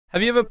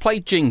Have you ever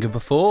played Jenga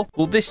before?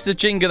 Well, this is a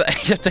Jenga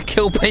that you have to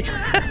kill people.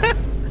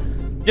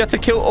 You have to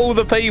kill all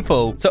the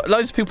people. So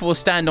loads of people will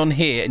stand on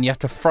here and you have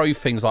to throw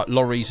things like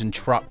lorries and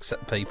trucks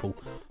at people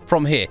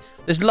from here.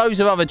 There's loads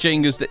of other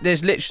Jengas.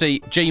 There's literally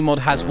Gmod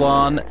has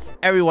one.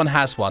 Everyone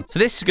has one. So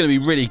this is going to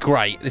be really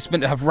great. This is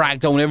meant to have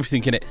ragdoll and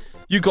everything in it.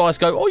 You guys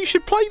go, oh, you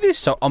should play this.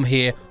 So I'm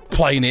here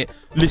playing it.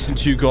 Listen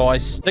to you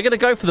guys. They're going to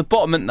go for the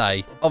bottom, aren't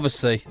they?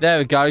 Obviously. There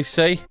we go.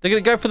 See? They're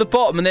going to go for the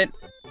bottom and then...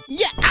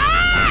 Yeah! Ah!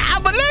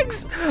 My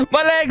legs!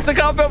 My legs! I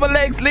can't feel my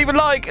legs. Leave a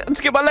like. Let's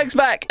get my legs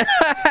back.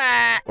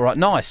 All right,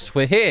 nice.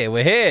 We're here.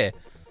 We're here.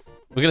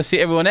 We're going to see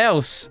everyone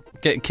else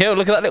get killed.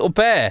 Look at that little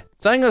bear.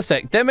 So hang on a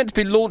sec. They're meant to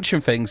be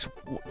launching things.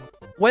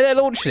 Where are they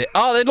launching it?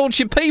 Oh, they're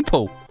launching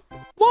people.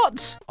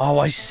 What? Oh,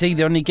 I see.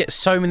 They only get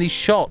so many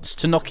shots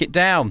to knock it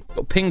down.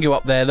 Got Pingu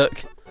up there,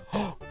 look.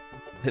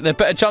 They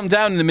better jump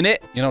down in a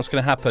minute. You know what's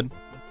going to happen?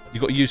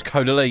 You got to use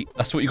code Elite.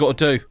 That's what you got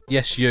to do.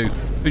 Yes, you.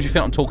 Who do you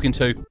think I'm talking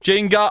to?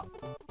 Jenga.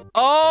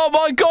 Oh,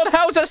 my God.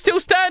 How is that still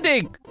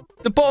standing?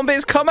 The bottom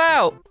bit's come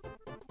out.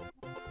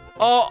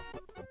 Oh.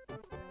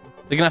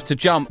 They're going to have to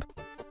jump.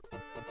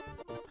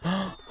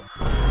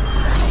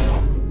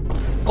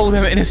 All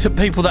them innocent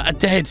people that are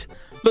dead.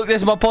 Look,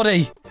 there's my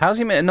body. How's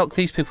he meant to knock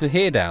these people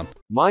here down?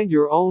 Mind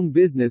your own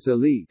business,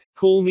 Elite.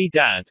 Call me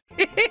Dad.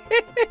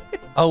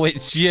 Oh,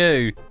 it's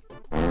you.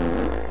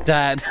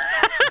 Dad.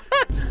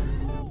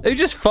 Who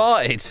just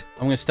farted?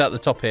 I'm going to start at the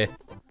top here.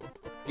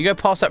 You go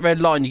past that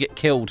red line, you get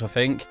killed, I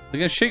think. They're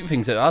going to shoot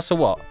things at us or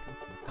what?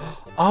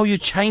 Oh, you're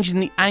changing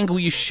the angle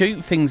you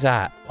shoot things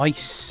at. I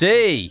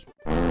see.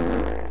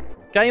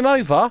 Game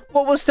over?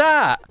 What was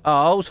that?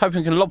 Oh, I was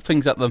hoping I could lob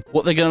things at them.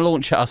 What they're going to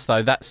launch at us,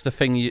 though, that's the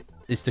thing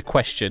is the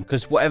question.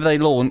 Because whatever they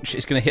launch,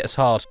 it's going to hit us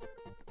hard.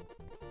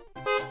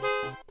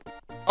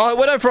 Oh, it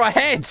went over our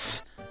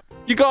heads.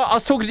 I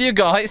was talking to you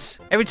guys.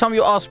 Every time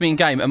you ask me in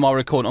game, am I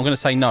recording? I'm going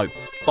to say no.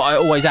 But I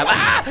always am.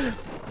 Ah!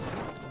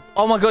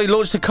 Oh, my God, he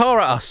launched a car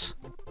at us.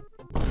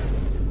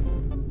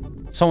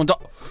 Someone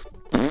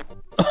died.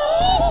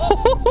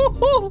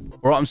 All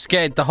right, I'm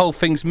scared. The whole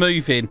thing's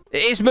moving.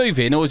 It is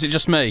moving, or is it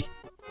just me?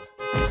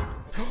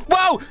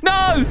 Whoa!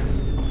 No!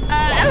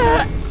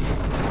 I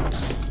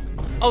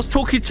was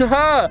talking to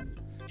her.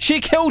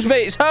 She killed me.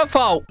 It's her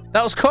fault.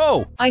 That was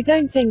cool. I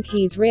don't think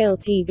he's real,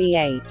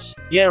 TBH.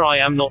 Yeah, I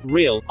am not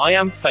real. I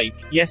am fake.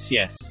 Yes,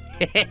 yes.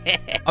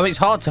 I mean, it's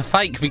hard to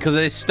fake because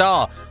of this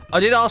star. I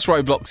did ask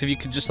Roblox if you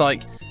could just,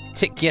 like,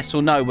 tick yes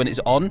or no when it's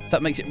on. So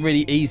that makes it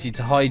really easy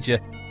to hide you.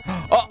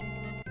 Oh!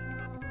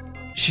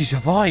 She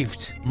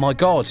survived. My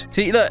God.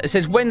 See, look, it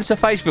says, when's the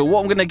face reveal?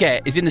 What I'm going to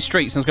get is in the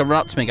streets, and someone's going to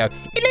run up to me and go,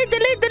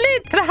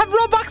 delete. Can I have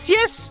Robux?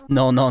 Yes.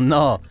 No.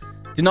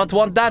 Do not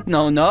want that.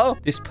 No.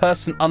 This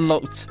person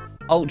unlocked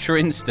Ultra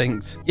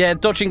Instinct. Yeah,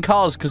 dodging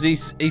cars because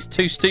he's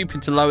too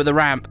stupid to lower the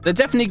ramp. They've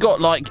definitely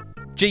got, like,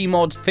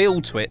 Gmod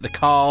feel to it. The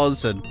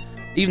cars and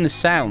even the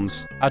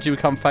sounds. How do you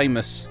become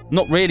famous?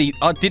 Not really.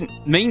 I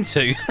didn't mean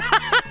to.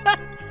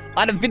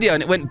 I had a video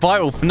and it went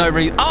viral for no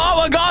reason. Oh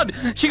my God!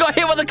 She got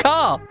hit with a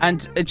car!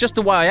 And just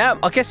the way I am.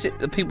 I guess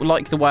people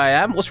like the way I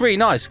am. What's really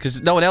nice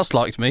because no one else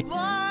liked me.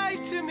 Lie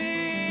to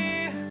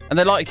me! And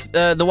they like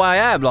the way I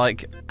am,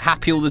 like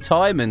happy all the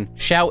time and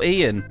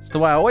shouty, and it's the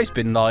way I've always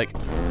been like.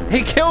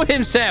 He killed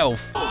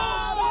himself!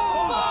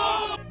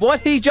 Why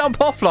did he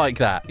jump off like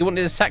that? He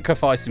wanted to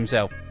sacrifice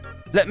himself.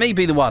 Let me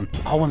be the one.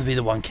 I want to be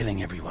the one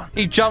killing everyone.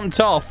 He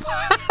jumped off.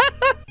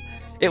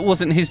 It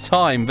wasn't his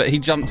time, but he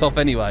jumped off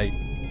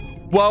anyway.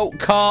 Whoa,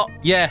 car.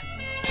 Yeah.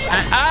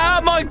 Oh,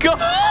 my God.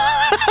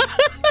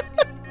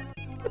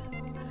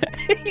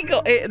 He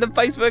got hit in the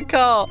face with a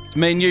car. It's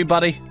me and you,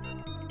 buddy.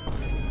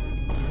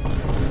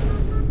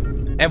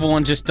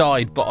 Everyone just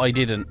died, but I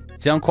didn't.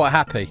 See, I'm quite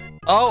happy.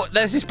 Oh,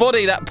 there's this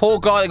body. That poor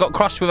guy that got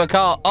crushed with a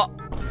car. Oh.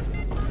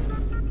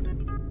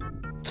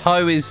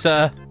 Toe is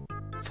fell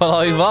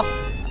over.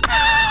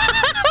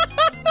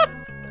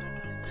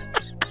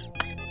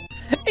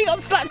 He got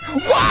slapped.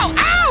 Wow!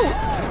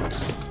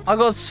 Ow! I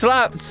got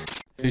slapped.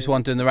 Who's the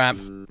one doing the ramp?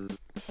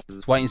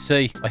 Let's wait and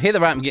see. I hear the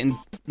ramp getting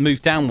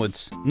moved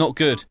downwards. Not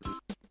good.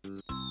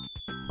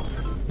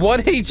 Why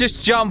did he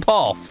just jump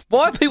off?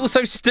 Why are people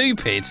so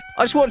stupid?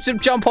 I just watched him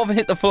jump off and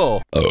hit the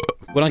floor.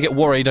 When I get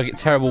worried, I get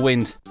terrible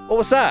wind. What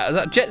was that? Is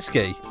that a jet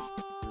ski?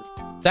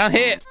 Down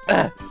here.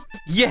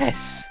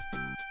 Yes.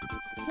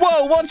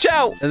 Whoa, watch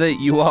out. Elite,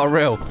 you are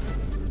real.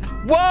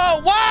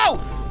 Whoa.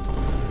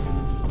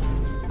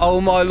 Oh,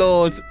 my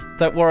Lord.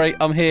 Don't worry,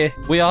 I'm here.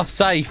 We are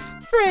safe.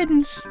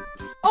 Friends.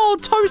 Oh,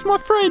 Toe's my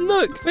friend.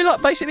 Look, we're like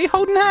basically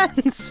holding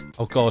hands.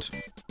 Oh, God.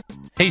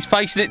 He's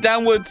facing it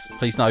downwards.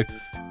 Please, no.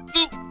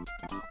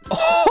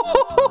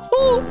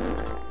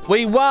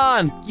 We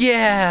won.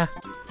 Yeah.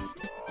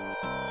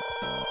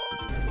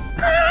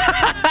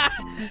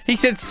 He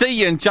said see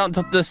you and jumped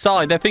up the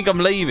side. They think I'm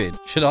leaving.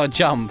 Should I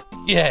jump?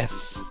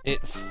 Yes.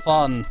 It's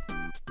fun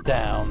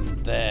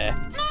down there.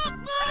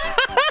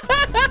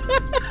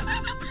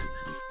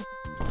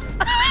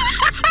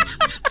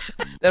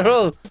 They're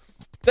all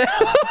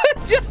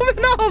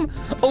jumping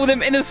off. All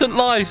them innocent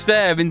lives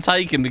there have been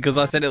taken because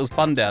I said it was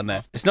fun down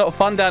there. It's not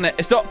fun down there.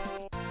 It's not.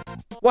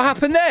 What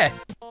happened there?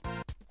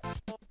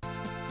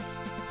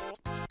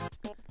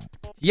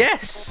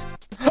 Yes.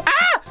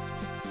 Ah!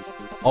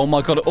 Oh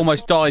my god, I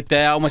almost died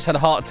there. I almost had a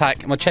heart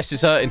attack. My chest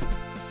is hurting.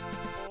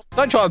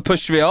 Don't try and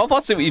push me off.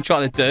 I see what you're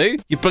trying to do.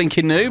 You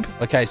blinking noob.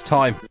 Okay, it's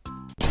time.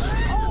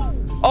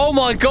 Oh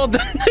my god, the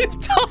noob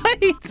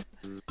died.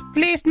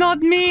 Please, not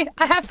me.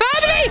 I have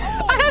family.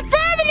 I have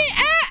family.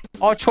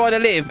 Ah! I tried to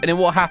live, and then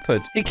what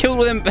happened? He killed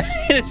all them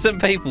innocent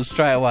people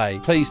straight away.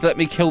 Please, let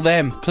me kill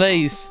them.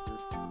 Please.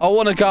 I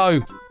want to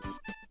go.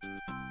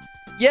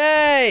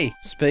 Yay!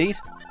 Speed.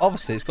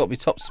 Obviously, it's got to be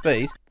top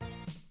speed.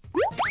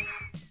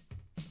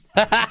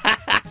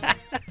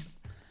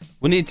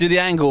 We need to do the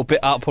angle a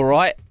bit up, all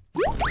right?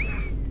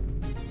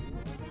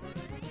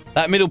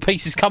 That middle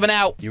piece is coming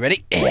out. You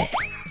ready?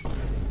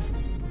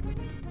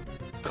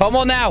 Come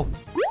on now.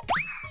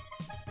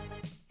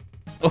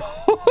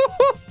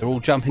 They're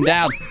all jumping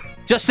down.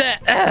 Just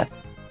there.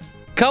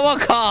 Come on,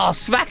 car.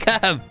 Smack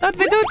them. Don't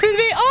do it to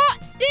me. Oh.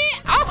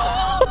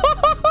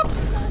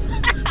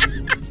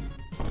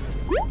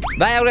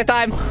 Bye all the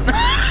time.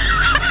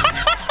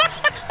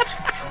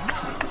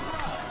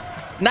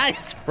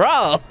 Nice,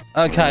 bro.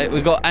 Okay,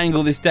 we've got to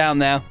angle this down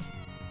now.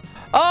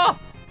 Oh,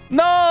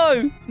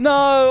 no. No,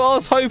 I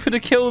was hoping to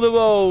kill them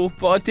all,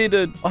 but I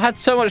didn't. I had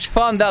so much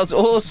fun. That was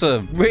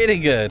awesome. Really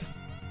good.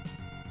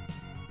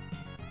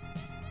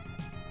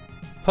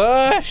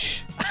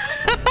 Push.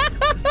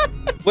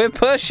 We're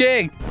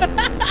pushing.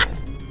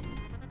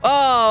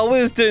 Oh,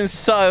 we was doing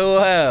so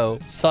well.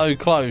 So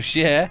close,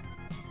 yeah.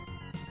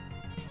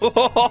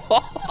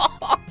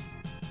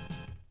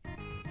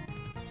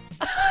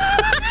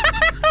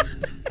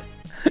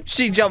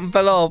 She jumped and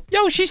fell off.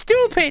 Yo, she's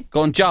stupid.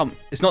 Go on, jump.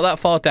 It's not that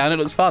far down. It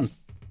looks fun.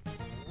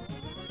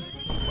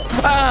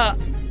 Ah!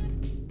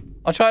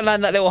 I tried to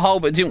land that little hole,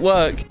 but it didn't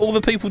work. All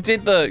the people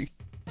did, look.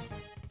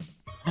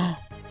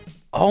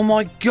 Oh,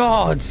 my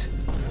God.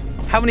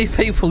 How many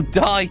people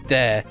died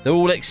there? They're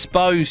all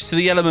exposed to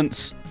the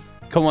elements.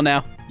 Come on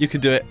now. You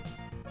can do it.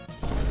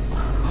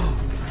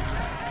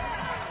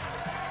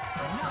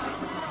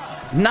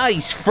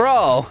 Nice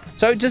throw.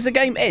 So does the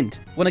game end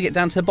when I get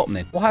down to the bottom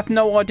then? Well, I have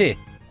no idea.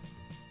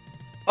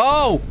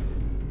 Oh!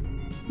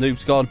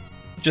 Noob's gone.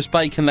 Just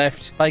Bacon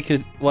left.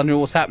 Bacon's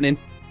wondering what's happening.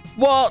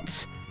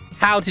 What?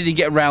 How did he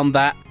get around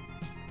that?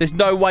 There's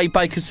no way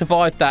Bacon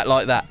survived that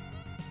like that.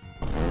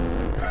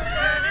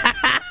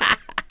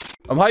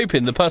 I'm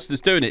hoping the person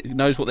that's doing it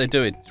knows what they're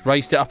doing. Just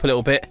raised it up a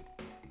little bit.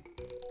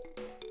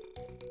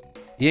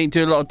 He ain't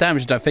doing a lot of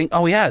damage, I don't think.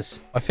 Oh, he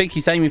has. I think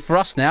he's aiming for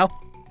us now.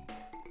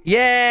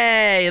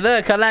 Yay!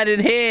 Look, I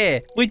landed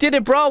here. We did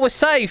it, bro. We're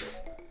safe.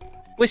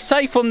 We're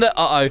safe on the...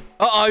 Uh-oh.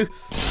 Uh-oh.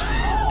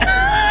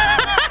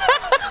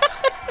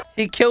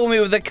 He killed me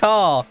with the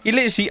car. He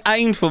literally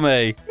aimed for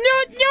me.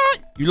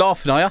 You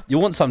laughing, are you? You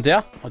want some,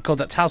 dear? Oh, my God,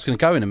 that tower's going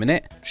to go in a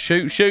minute.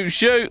 Shoot, shoot,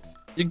 shoot.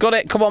 You got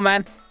it. Come on,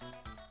 man.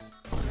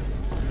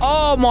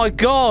 Oh, my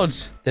God.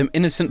 Them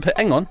innocent...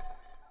 Hang on.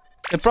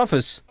 They're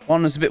brothers.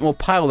 One is a bit more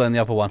pale than the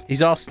other one.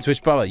 He's asking to his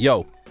brother,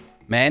 yo,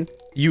 man,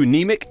 you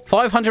anemic?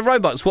 500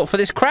 Robux, what, for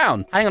this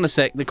crown? Hang on a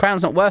sec. The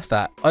crown's not worth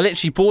that. I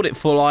literally bought it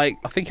for, like,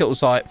 I think it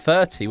was, like,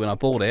 30 when I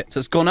bought it. So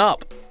it's gone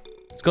up.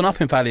 It's gone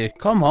up in value.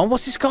 Come on,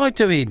 what's this guy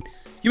doing?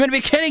 You're meant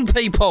to be killing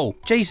people.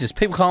 Jesus,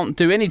 people can't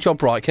do any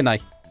job right, can they?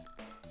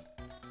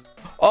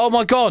 Oh,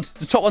 my God.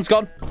 The top one's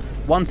gone.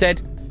 One's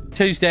dead.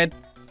 Two's dead.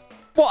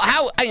 What?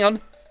 How? Hang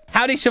on.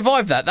 How did he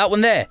survive that? That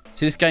one there.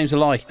 See, this game's a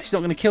lie. He's not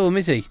going to kill him,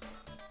 is he? He's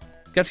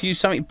going to use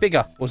something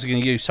bigger. What's he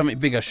going to use? Something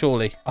bigger,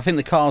 surely. I think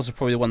the cars are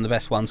probably one of the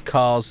best ones.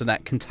 Cars and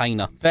that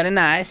container. It's very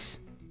nice.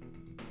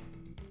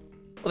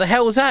 What the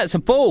hell was that? It's a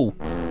ball.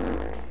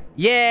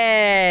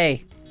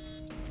 Yay.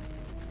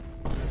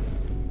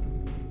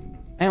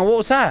 Hang on, what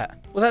was that?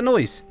 What was that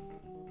noise?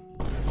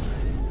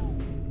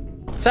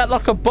 Is that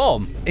like a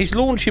bomb? He's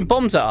launching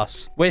bombs at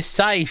us. We're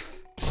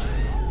safe.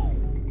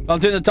 I'm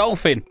doing the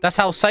dolphin. That's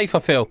how safe I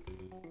feel.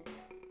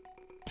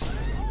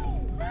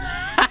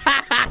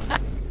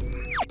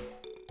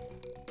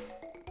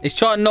 He's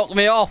trying to knock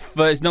me off,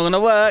 but it's not going to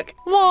work.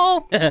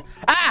 Whoa.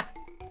 Ah!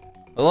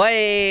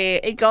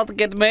 Wait, he can't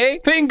get me.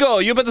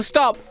 Pingo, you better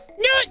stop.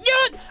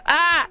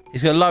 Ah!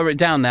 He's going to lower it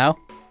down now.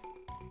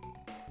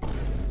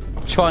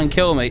 Try and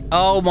kill me.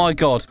 Oh, my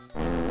God.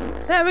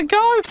 There we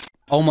go.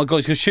 Oh, my God,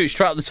 he's going to shoot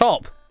straight at the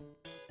top.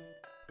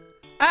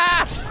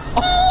 Ah!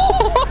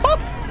 Oh!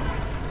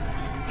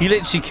 He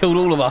literally killed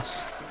all of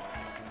us.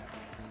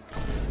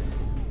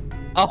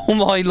 Oh,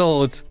 my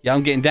Lord. Yeah,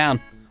 I'm getting down.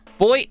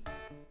 Boy.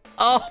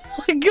 Oh,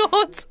 my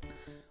God.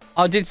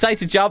 I did say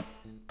to jump.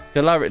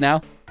 Gonna lower it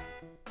now.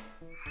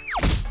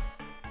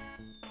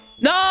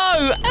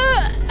 No!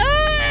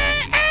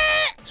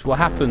 That's what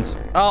happens.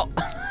 Oh.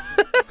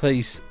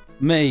 Please.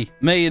 Me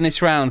in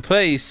this round,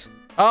 please.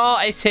 Oh,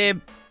 it's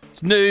him.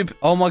 It's noob.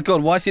 Oh, my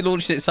God. Why is he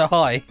launching it so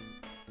high?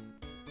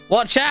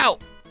 Watch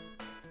out.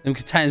 Them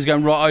containers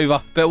going right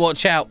over. Better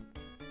watch out.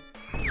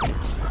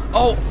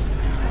 Oh.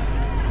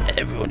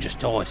 Everyone just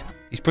died.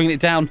 He's bringing it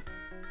down.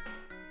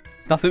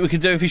 There's nothing we can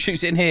do if he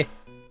shoots it in here.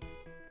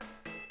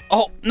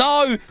 Oh,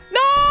 no.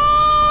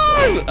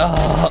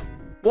 No!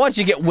 Why'd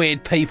you get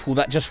weird people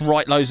that just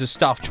write loads of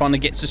stuff trying to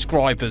get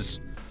subscribers?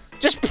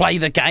 Just play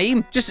the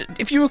game. Just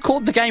if you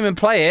record the game and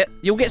play it,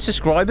 you'll get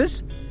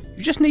subscribers.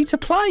 You just need to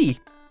play.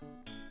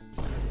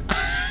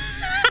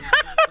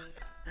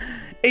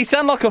 He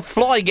sounded like a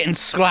fly getting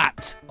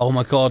slapped. Oh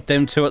my god,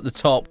 them two at the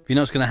top. You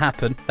know what's going to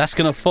happen? That's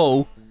going to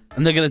fall,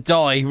 and they're going to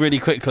die really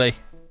quickly.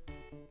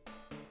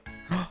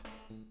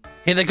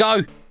 Here they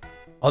go.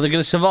 Oh, they're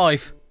going to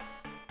survive.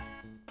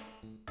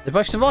 They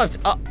both survived.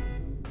 Oh.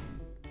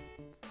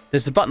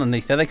 There's the button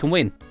underneath there. They can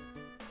win.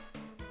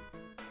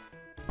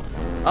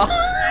 Oh.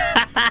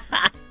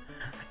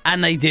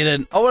 And they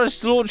didn't. I want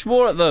to launch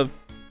more at them.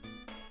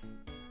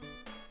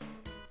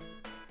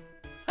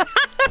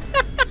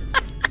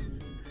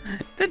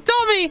 The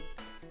dummy!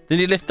 Did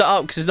he lift it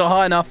up because it's not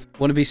high enough?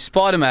 Want to be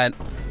Spider-Man?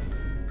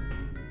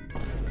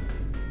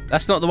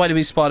 That's not the way to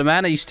be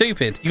Spider-Man. Are you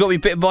stupid? You got to be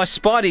bitten by a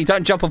spider. You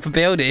don't jump off of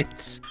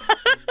buildings.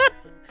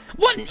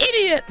 What an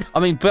idiot! I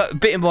mean,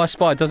 bitten by a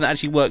spider doesn't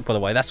actually work, by the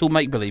way. That's all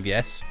make-believe,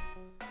 yes?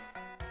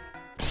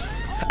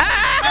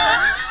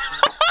 Ah!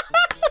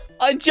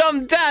 I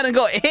jumped down and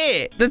got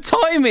hit. The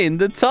timing.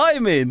 The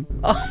timing.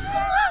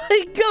 Oh,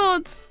 my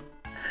God.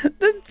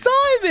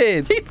 The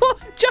timing. People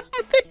are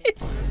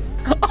jumping.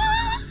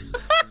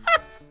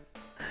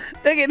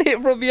 They're getting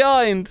hit from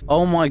behind.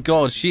 Oh my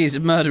god, she is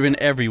murdering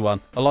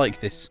everyone. I like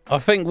this. I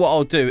think what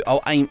I'll do,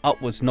 I'll aim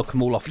upwards, knock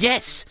them all off.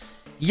 Yes!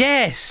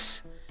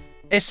 Yes!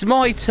 It's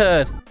my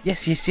turn.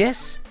 Yes, yes,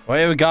 yes. Right,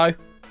 here we go.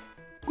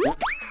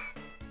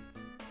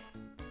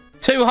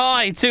 Too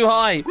high, too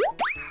high.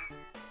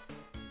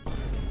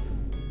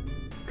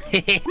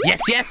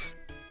 Yes, yes.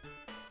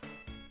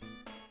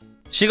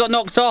 She got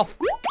knocked off.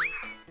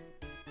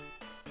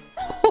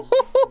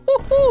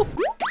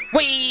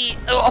 Whee!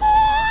 Oh.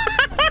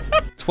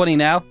 20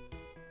 now.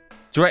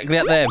 Directly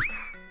at them.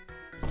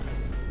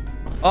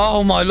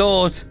 Oh, my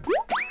lord.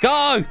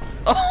 Go!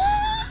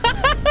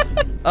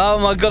 Oh, oh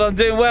my god, I'm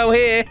doing well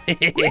here.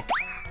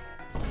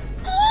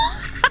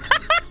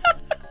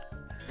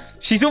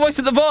 She's almost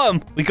at the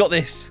bottom. We got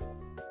this.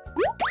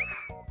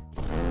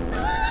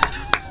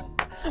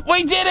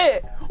 We did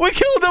it! We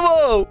killed them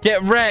all!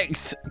 Get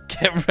wrecked.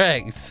 Get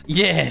wrecked.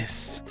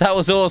 Yes. That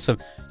was awesome.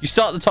 You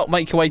start at the top,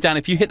 make your way down.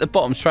 If you hit the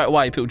bottom straight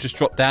away, people just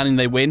drop down and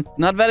they win.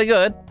 Not very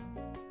good.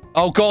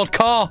 Oh, God,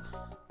 car.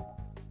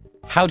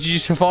 How did you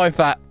survive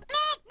that?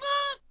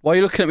 Why are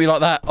you looking at me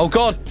like that? Oh,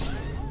 God.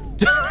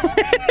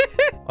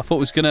 I thought it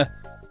was going to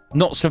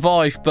not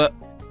survive, but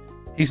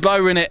he's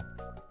lowering it.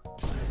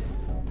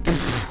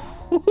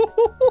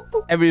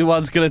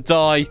 Everyone's going to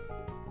die.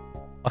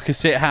 I can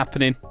see it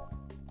happening.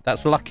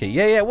 That's lucky.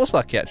 Yeah, it was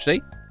lucky,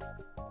 actually.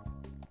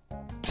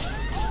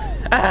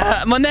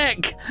 Ah, my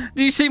neck.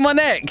 Do you see my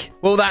neck?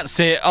 Well, that's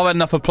it. I've had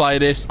enough of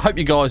playing this. I hope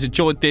you guys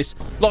enjoyed this.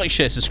 Like,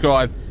 share,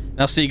 subscribe. And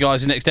I'll see you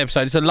guys in the next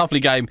episode. It's a lovely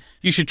game.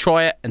 You should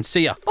try it and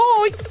see ya.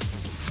 Bye.